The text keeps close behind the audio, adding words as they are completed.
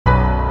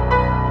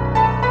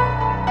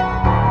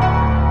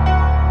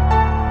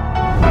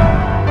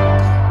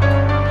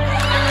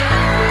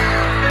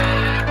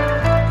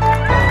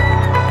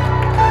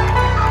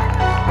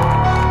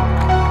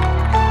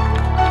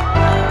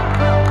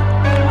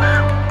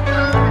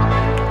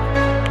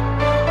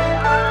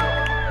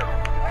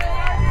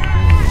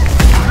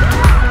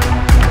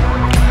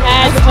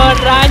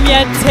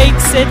Oranje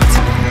takes it.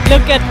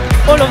 Look at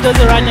all of those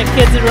Oranje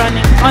kids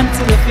running onto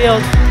the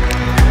field.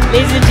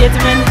 Ladies and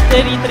gentlemen,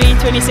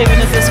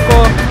 33-27 is the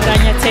score.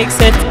 Oranje takes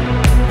it.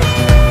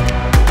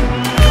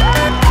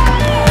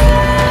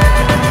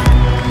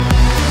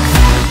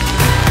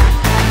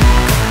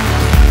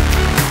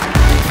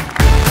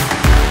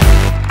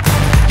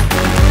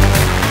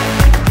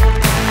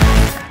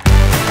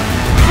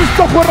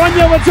 Toch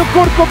Oranje wat zo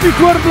kort op die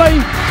voor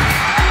bly.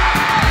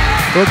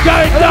 We're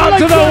going down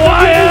to the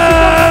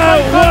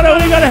wire. What are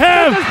we going to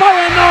have? Dit is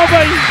baie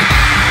naby.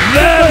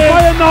 That Dit is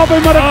baie naby,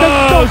 maar ek dink oh,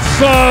 toch.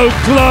 so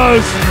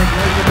close.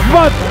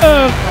 Wat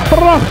 'n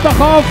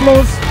pragtige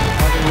aflos.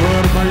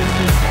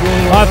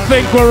 I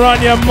think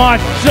Oranje might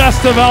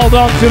just have held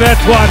on to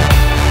that one.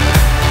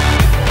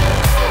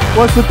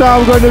 What's the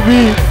time going to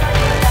be?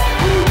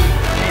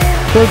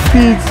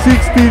 15,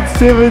 16,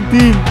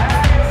 17.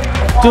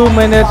 2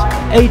 minutes,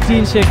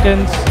 18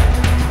 seconds.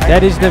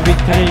 That is the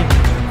victory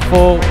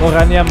for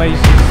Oranje meisies.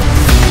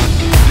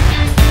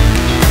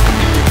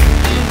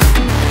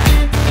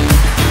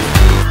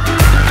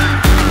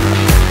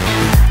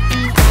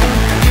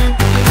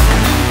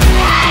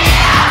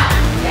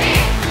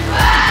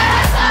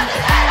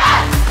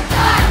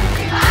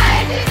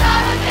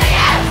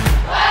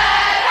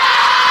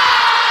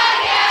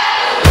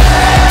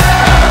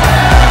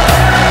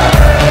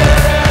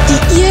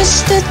 Die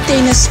eerste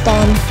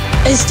tennisspan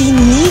is die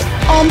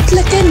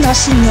nie-amptelike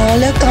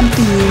nasionale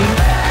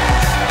kampioen.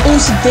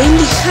 Ons wen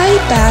die Guy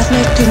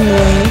Berner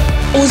toernooi,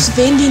 ons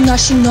wen die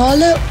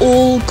nasionale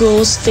All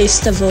Girls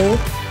Festival,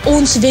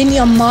 ons wen die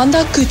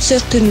Amanda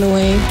Koetser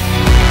toernooi,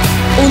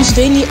 ons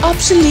wen die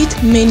Absoluut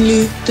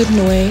Menlo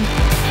toernooi.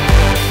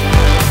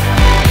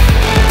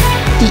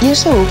 Die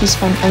eerste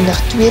hokkiespan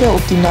eindig tweede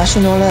op die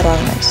nasionale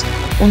ranglys.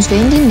 Ons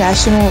wen die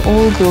National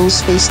All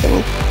Girls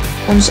Festival.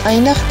 Ons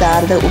eindig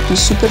derde op die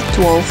Super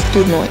 12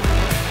 toernooi.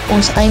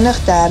 Ons eindig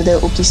derde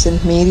op die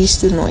St. Mary's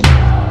toernooi.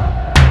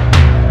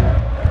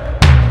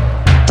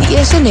 Die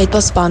eerste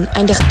netbalspan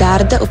eindig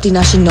derde op die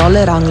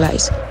nasionale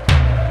ranglys.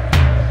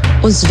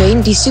 Ons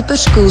wen die Super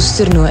Schools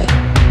toernooi.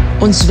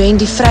 Ons wen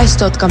die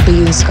Vrystaat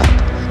kampioenskap.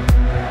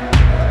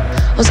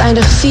 Ons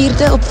eindig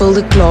vierde op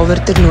Wilde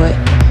Klawer toernooi.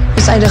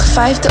 Ons eindig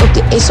vyfde op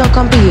die SA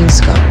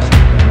kampioenskap.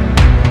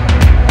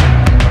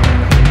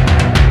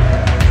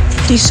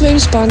 Die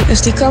swemspan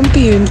is die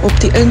kampioen op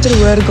die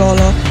Interhoor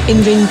Gala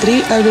en wen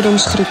 3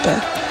 ouderdomsgroepe.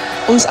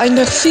 Ons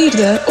eindig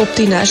vierde op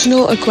die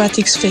National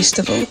Aquatics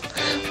Festival.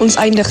 Ons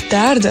eindig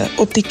derde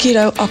op die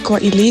Kiro Aqua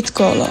Elite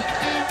Gala.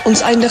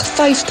 Ons eindig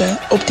vyfde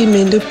op die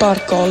Menlo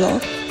Park Gala.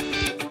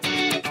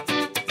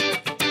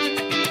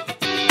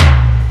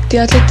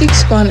 Die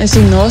atletiekspan is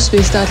die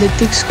naasbeste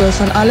atletiekskool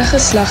van alle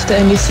geslagte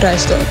in die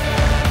Vrystaat.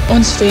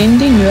 Ons wen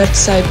die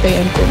Noord-Suid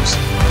byeenkoms.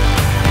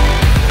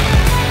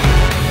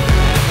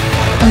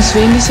 Ons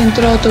wen die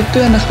Sentraal Top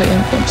 20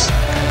 byeenkoms.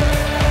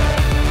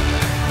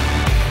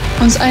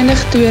 Ons eindig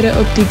tweede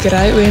op die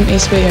Grey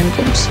OMS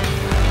byeenkoms.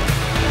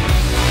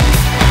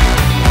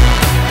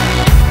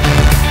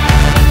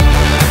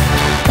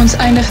 Ons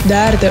eindig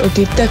derde op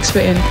die Tuks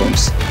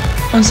byeenkoms.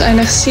 Ons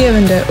eindig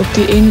sewende op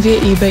die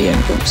NWI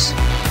byeenkoms.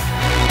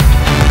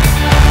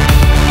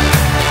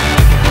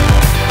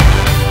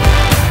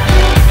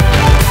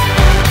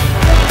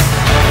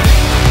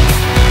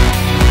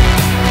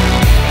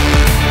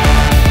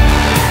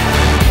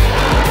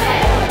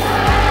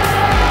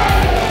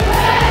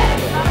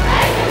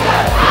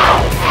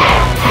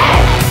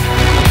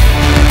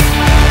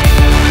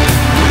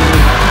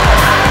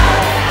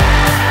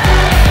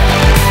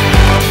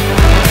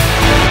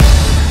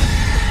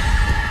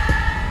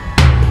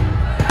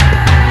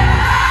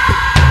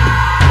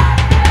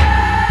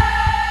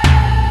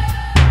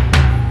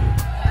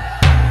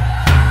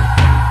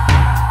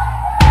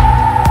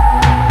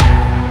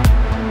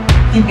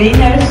 Die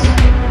wenners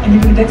in die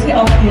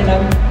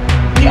produksieafdeling,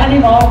 die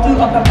Animato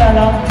a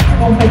cappella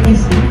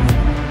kompetisie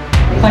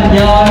van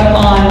jaar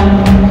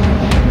aan.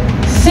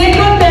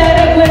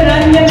 Sekondêre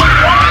Oranje.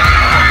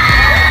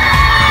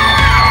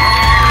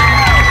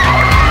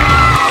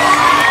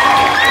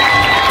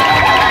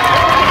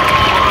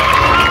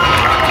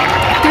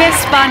 Twee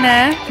spanne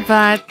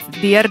wat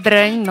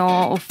deurdring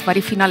na of wat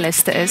die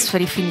finaliste is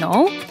vir die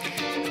finaal.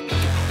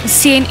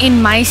 Seun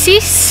en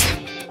meisies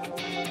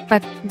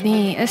wat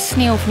nie is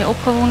nie of nie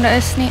opgewonde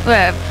is nie.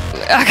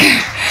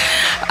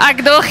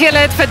 Ek dog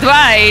julle het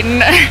verdwyn.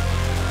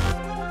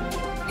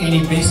 En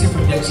die beste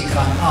produksie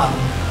gaan aan.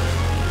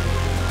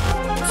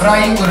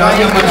 Vry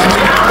Oranje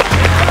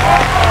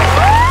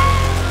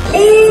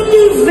En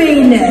die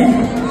wenner,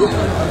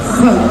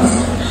 goud.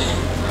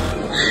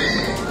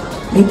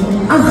 Met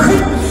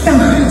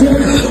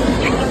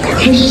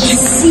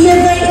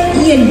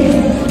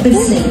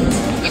 88,7%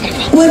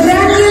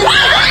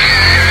 Oranje.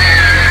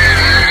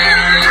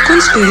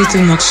 Konspirito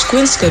maak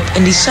skoonskip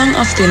in die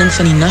sangafdeling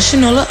van die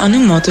nasionale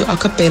Animato a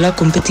cappella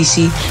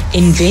kompetisie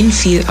en wen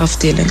 4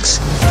 afdelings.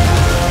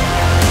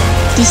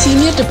 Die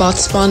senior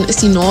debatspan is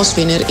die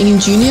naaswenner en die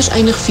juniors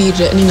eindig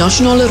 4de in die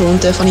nasionale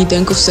ronde van die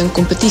Dink of Sink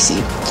kompetisie.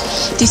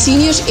 Die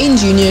seniors en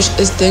juniors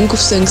is Dink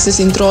of Sink se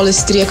sentrale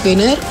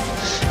streekwenner.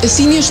 'n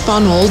Senior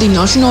span haal die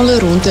nasionale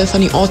ronde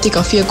van die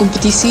ATKV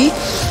kompetisie.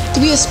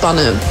 2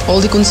 spanne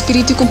haal die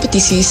Conspirito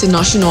kompetisie se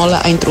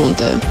nasionale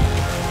eindronde.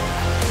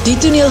 Die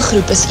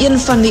toneelgroep is een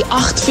van die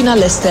 8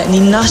 finaliste in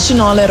die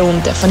nasionale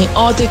ronde van die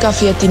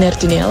ATKV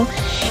tienertoneel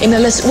en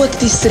hulle is ook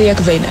die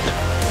streekwenner.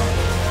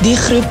 Die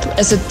groep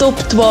is 'n top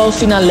 12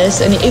 finalis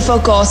in die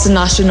FHK se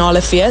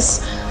nasionale fees.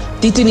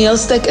 Die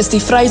toneelstuk is die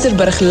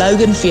Vryserburg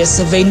Loganfees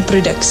se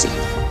wenproduksie.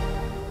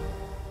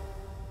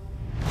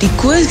 Die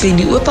koor wen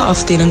die oop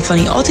afdeling van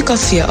die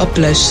ATKV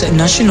Plus se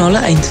nasionale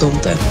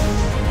eindronde.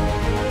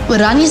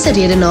 Oranje se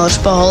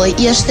redenaars behaal 'n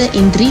eerste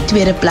en 3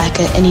 tweede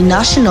plekke in die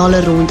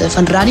nasionale ronde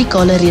van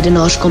radikale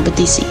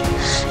redenaarskompetisie.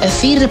 'n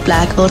 4de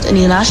plek word in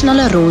die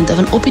nasionale ronde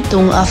van op die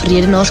tong af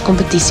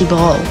redenaarskompetisie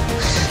behaal.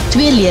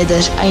 2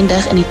 leerders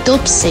eindig in die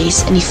top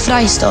 6 in die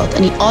Vrystaat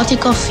in die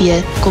ATKV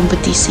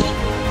kompetisie.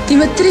 Die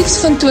matrieks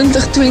van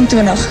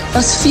 2022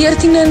 was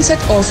 14de in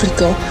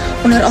Suid-Afrika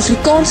onder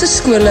Afrikaanse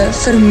skole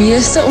vir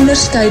meeste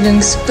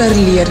onderskeidings per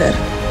leerder.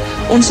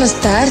 Ons was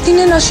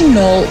 13de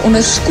nasionaal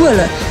onder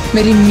skole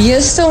met die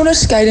meeste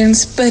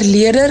onderskeidings per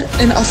leerder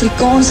in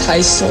Afrikaans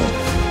huishoude.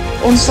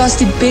 Ons was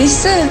die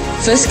beste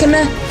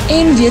wiskunde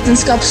en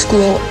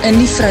wetenskapskool in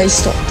die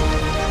Vrystaat.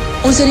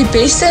 Ons het die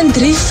beste in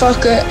 3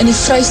 vakke in die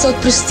Vrystaat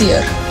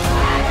presteer.